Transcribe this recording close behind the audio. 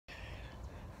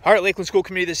All right, Lakeland School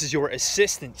Committee, this is your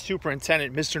Assistant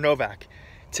Superintendent, Mr. Novak.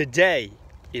 Today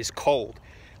is cold,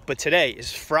 but today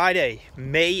is Friday,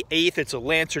 May 8th. It's a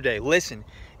Lancer Day. Listen,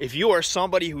 if you are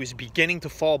somebody who is beginning to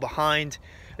fall behind,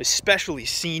 especially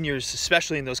seniors,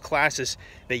 especially in those classes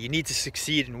that you need to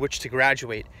succeed in which to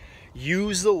graduate,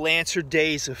 use the Lancer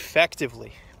Days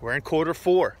effectively. We're in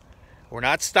Q4. We're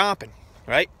not stopping,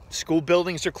 right? School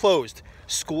buildings are closed.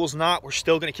 School's not. We're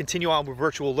still going to continue on with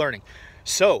virtual learning.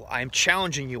 So I'm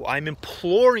challenging you, I'm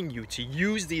imploring you to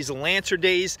use these Lancer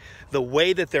Days the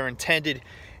way that they're intended.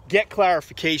 Get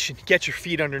clarification, get your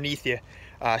feet underneath you,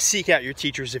 seek out your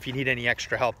teachers if you need any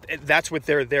extra help. That's what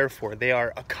they're there for. They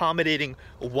are accommodating,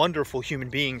 wonderful human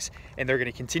beings, and they're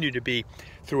going to continue to be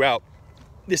throughout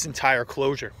this entire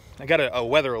closure. I got a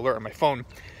weather alert on my phone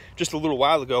just a little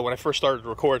while ago when I first started to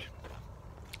record.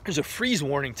 There's a freeze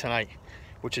warning tonight,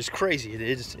 which is crazy. It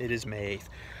is May 8th.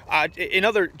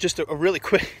 Just a really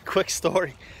quick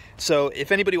story. So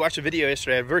if anybody watched the video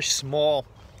yesterday, I had a very small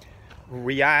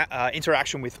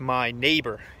interaction with my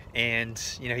neighbor, and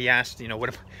he asked,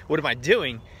 what am I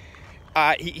doing?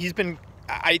 I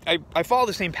follow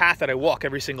the same path that I walk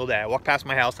every single day. I walk past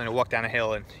my house and I walk down a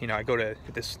hill, and I go to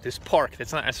this park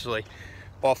that's not necessarily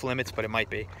off limits, but it might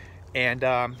be. And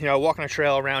I walk on a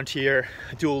trail around here,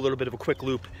 do a little bit of a quick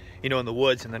loop, in the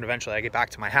woods, and then eventually I get back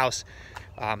to my house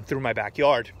through my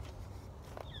backyard.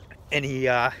 And he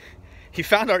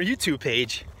found our YouTube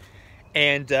page,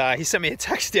 and he sent me a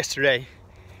text yesterday,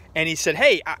 and he said,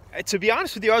 "Hey, to be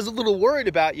honest with you, I was a little worried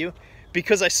about you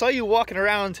because I saw you walking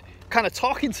around kind of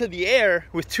talking to the air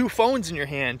with two phones in your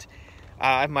hand."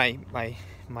 I have my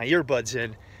earbuds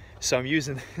in, so I'm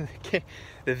using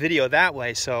the video that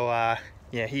way. So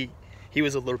yeah, he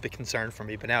was a little bit concerned for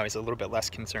me, but now he's a little bit less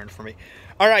concerned for me.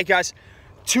 All right, guys.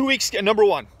 2 weeks, number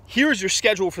one, here's your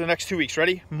schedule for the next 2 weeks.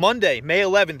 Ready? Monday, May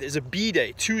 11th is a B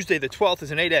day. Tuesday, the 12th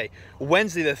is an A day.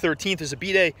 Wednesday, the 13th is a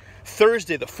B day.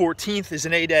 Thursday, the 14th is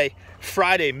an A day.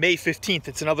 Friday, May 15th,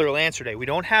 it's another Lancer Day. We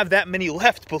don't have that many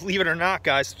left, believe it or not,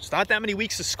 guys. It's not that many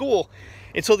weeks of school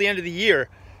until the end of the year.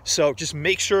 So just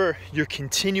make sure you're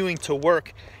continuing to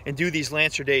work and do these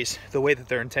Lancer Days the way that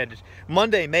they're intended.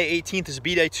 Monday, May 18th is a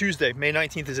B day. Tuesday, May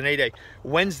 19th is an A day.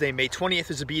 Wednesday, May 20th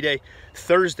is a B day.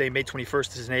 Thursday, May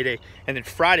 21st is an A day. And then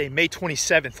Friday, May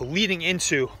 27th, leading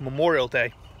into Memorial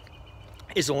Day,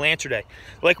 is a Lancer Day.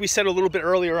 Like we said a little bit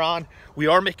earlier on, we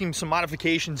are making some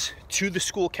modifications to the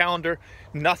school calendar.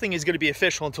 Nothing is going to be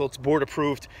official until it's board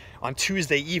approved on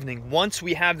Tuesday evening. Once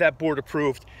we have that board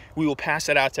approved, we will pass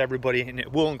that out to everybody, and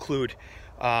it will include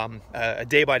a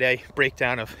day-by-day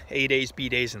breakdown of A days, B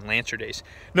days, and Lancer Days.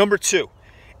 Number two,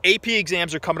 AP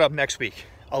exams are coming up next week.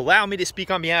 Allow me to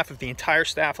speak on behalf of the entire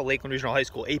staff of Lakeland Regional High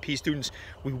School. AP students,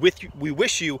 we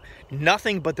wish you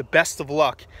nothing but the best of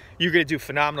luck. You're going to do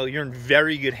phenomenal. You're in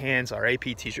very good hands. Our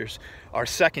AP teachers are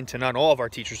second to none. All of our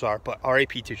teachers are, but our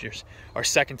AP teachers are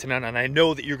second to none. And I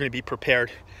know that you're going to be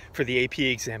prepared for the AP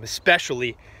exam,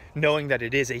 especially knowing that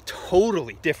it is a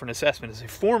totally different assessment. As a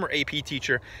former AP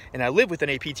teacher, and I live with an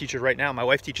AP teacher right now. My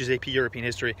wife teaches AP European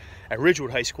History at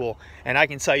Ridgewood High School, and I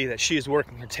can tell you that she is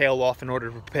working her tail off in order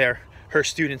to prepare her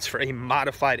students for a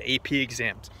modified AP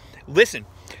exams. Listen,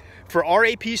 for our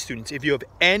AP students, if you have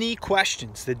any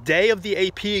questions the day of the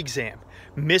AP exam,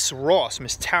 Miss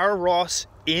Tara Ross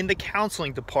in the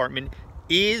counseling department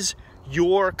is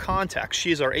your contact.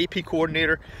 She is our AP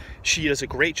coordinator. She does a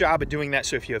great job at doing that.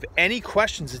 So if you have any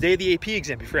questions the day of the AP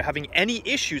exam, if you're having any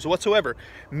issues whatsoever,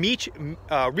 reach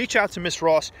out to Miss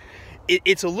Ross.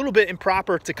 It's a little bit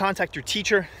improper to contact your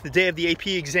teacher the day of the AP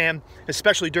exam,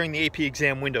 especially during the AP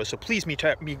exam window. So please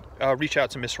reach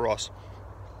out to Miss Ross.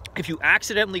 If you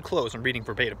accidentally close, I'm reading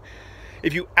verbatim,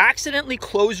 if you accidentally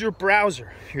close your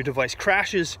browser, your device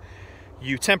crashes,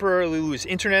 you temporarily lose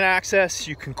internet access,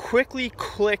 you can quickly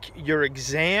click your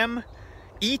exam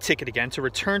e-ticket again to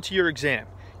return to your exam.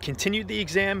 Continue the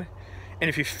exam. And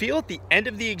if you feel at the end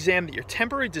of the exam that your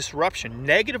temporary disruption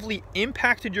negatively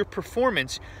impacted your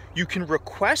performance, you can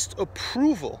request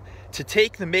approval to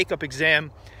take the makeup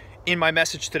exam. In my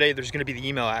message today, there's going to be the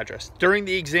email address. During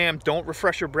the exam, don't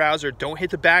refresh your browser, don't hit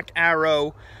the back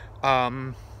arrow,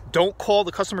 don't call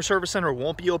the customer service center, it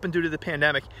won't be open due to the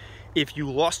pandemic. If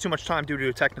you lost too much time due to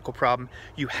a technical problem,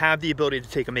 you have the ability to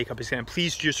take a makeup exam.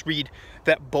 Please just read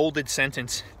that bolded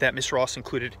sentence that Ms. Ross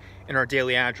included in our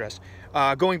daily address.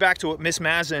 Going back to what Ms.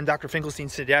 Mazza and Dr. Finkelstein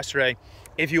said yesterday,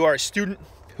 if you are a student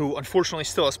who unfortunately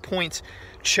still has points,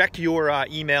 check your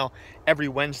email every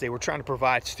Wednesday. We're trying to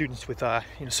provide students with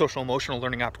social emotional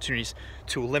learning opportunities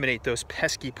to eliminate those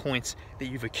pesky points that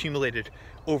you've accumulated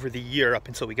over the year up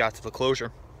until we got to the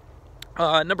closure.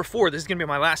 Number four, this is going to be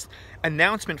my last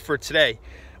announcement for today.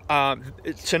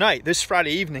 Tonight, this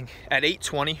Friday evening at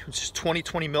 8:20, which is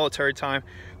 2020 military time,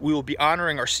 we will be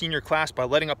honoring our senior class by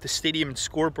lighting up the stadium and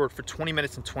scoreboard for 20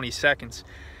 minutes and 20 seconds.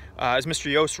 As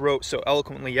Mr. Yost wrote so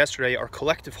eloquently yesterday, our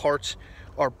collective hearts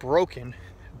are broken,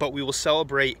 but we will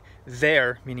celebrate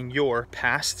their, meaning your,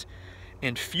 past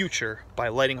and future by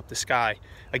lighting up the sky.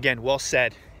 Again, well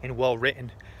said and well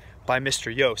written by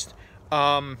Mr. Yost.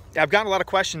 I've gotten a lot of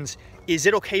questions. Is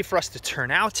it okay for us to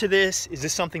turn out to this? Is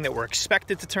this something that we're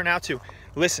expected to turn out to?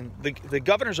 Listen, the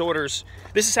governor's orders,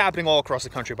 this is happening all across the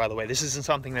country, by the way. This isn't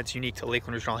something that's unique to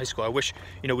Lakeland Regional High School. I wish,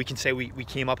 we can say we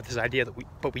came up with this idea,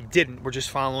 but we didn't. We're just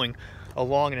following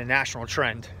along in a national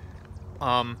trend.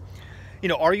 Are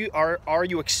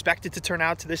you expected to turn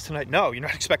out to this tonight? No, you're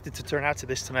not expected to turn out to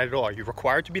this tonight at all. Are you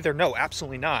required to be there? No,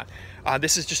 absolutely not.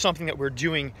 This is just something that we're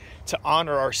doing to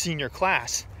honor our senior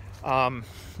class.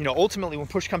 Ultimately, when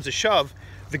push comes to shove,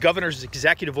 the governor's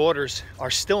executive orders are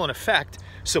still in effect.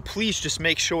 So please just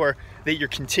make sure that you're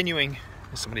continuing.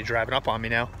 There's somebody driving up on me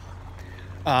now.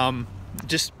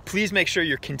 Just please make sure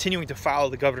you're continuing to follow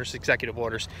the governor's executive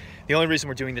orders. The only reason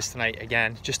we're doing this tonight,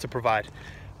 again, just to provide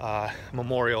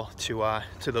memorial to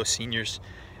those seniors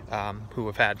who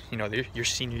have had, your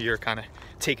senior year kind of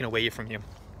taken away from you.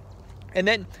 And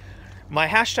then my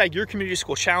hashtag Your Community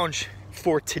School Challenge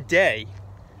for today.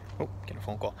 Oh, getting a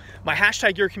phone call. My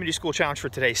hashtag Your Community School Challenge for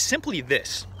today is simply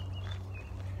this.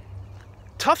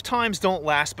 Tough times don't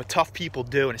last, but tough people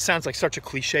do. And it sounds like such a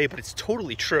cliche, but it's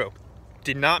totally true.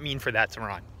 Did not mean for that to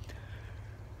rhyme.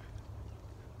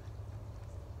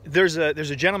 There's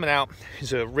a gentleman out.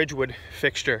 He's a Ridgewood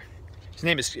fixture. His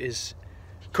name is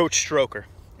Coach Stroker.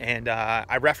 And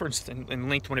I referenced and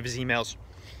linked one of his emails,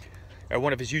 or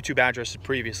one of his YouTube addresses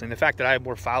previously. And the fact that I have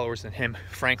more followers than him,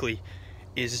 frankly,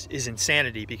 is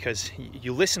insanity, because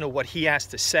you listen to what he has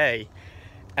to say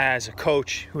as a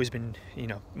coach who has been,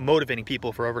 motivating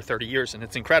people for over 30 years, and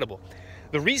it's incredible.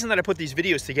 The reason that I put these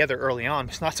videos together early on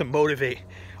was not to motivate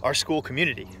our school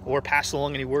community or pass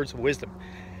along any words of wisdom.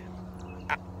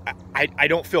 I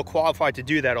don't feel qualified to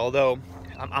do that, although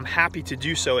I'm happy to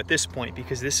do so at this point,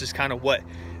 because this is kind of what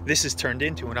this has turned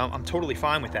into, and I'm totally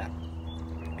fine with that.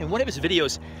 In one of his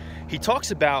videos, he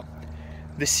talks about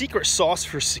the secret sauce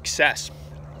for success.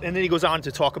 And then he goes on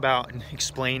to talk about and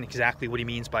explain exactly what he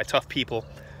means by tough people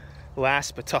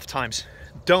last, but tough times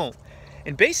don't.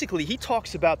 And basically, he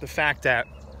talks about the fact that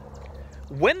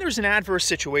when there's an adverse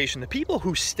situation, the people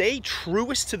who stay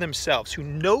truest to themselves, who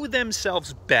know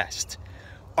themselves best,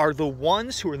 are the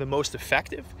ones who are the most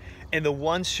effective and the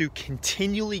ones who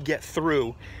continually get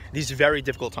through these very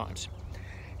difficult times.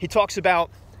 He talks about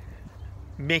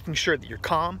making sure that you're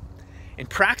calm and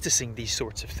practicing these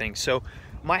sorts of things. So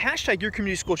my hashtag Your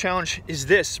Community School Challenge is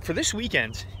this for this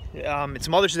weekend. It's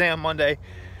Mother's Day on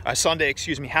Sunday,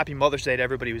 excuse me. Happy Mother's Day to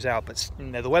everybody who's out. But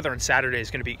the weather on Saturday is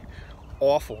going to be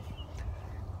awful.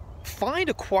 Find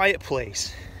a quiet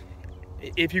place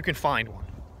if you can find one,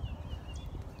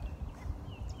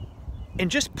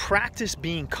 and just practice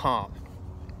being calm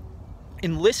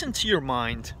and listen to your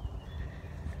mind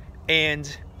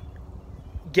and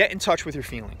get in touch with your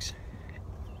feelings.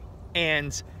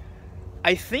 And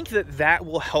I think that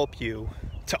will help you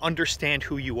to understand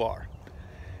who you are,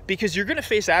 because you're going to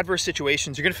face adverse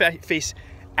situations. You're going to face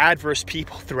adverse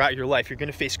people throughout your life. You're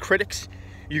going to face critics.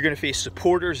 You're going to face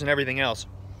supporters and everything else.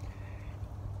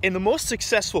 And the most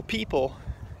successful people,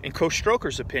 in Coach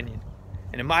Stroker's opinion,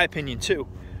 and in my opinion too,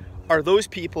 are those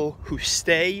people who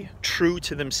stay true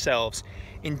to themselves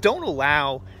and don't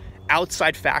allow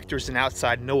outside factors and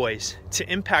outside noise to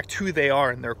impact who they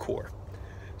are in their core.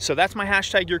 So that's my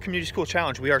hashtag Your Community School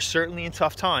Challenge. We are certainly in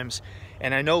tough times,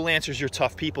 and I know Lancers, you're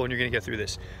tough people, and you're going to get through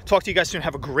this. Talk to you guys soon.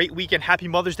 Have a great weekend. Happy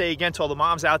Mother's Day again to all the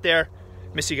moms out there.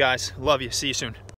 Miss you guys. Love you. See you soon.